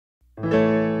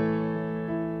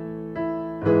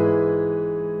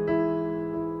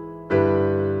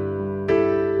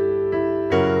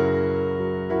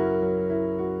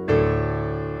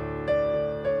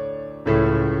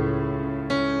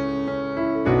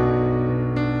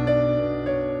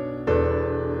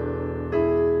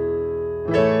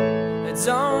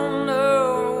don't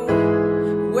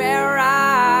know where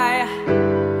I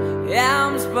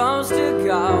am supposed to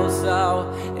go,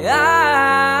 so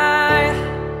I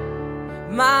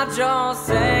might just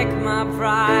take my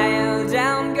pride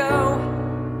and go.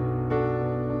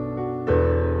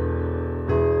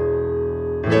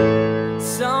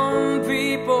 Some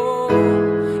people,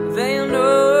 they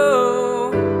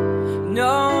know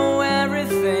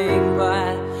everything,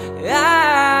 but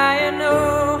I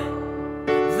know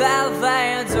that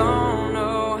they don't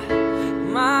know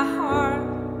my heart.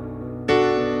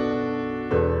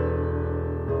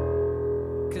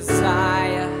 'Cause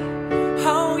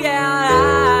oh yeah,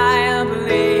 I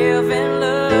believe in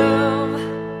love,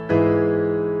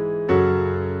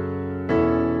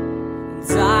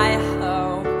 and I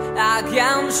hope I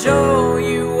can show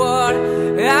you what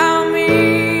I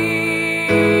mean.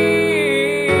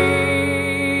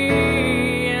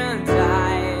 And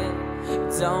I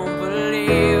don't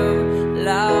believe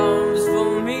love's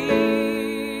for me.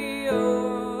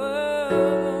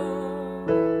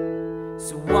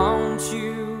 So won't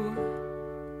you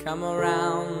come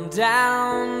around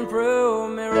and prove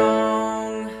me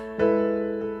wrong?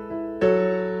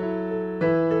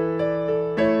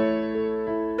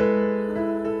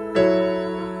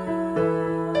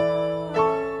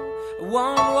 I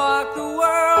won't walk the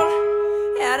world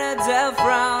at a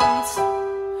difference,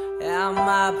 and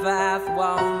my path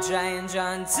won't change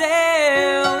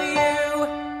until you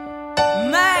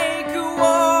make a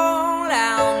wall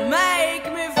and make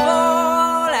me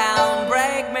fall and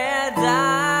break me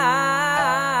down.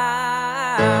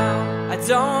 I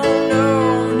don't know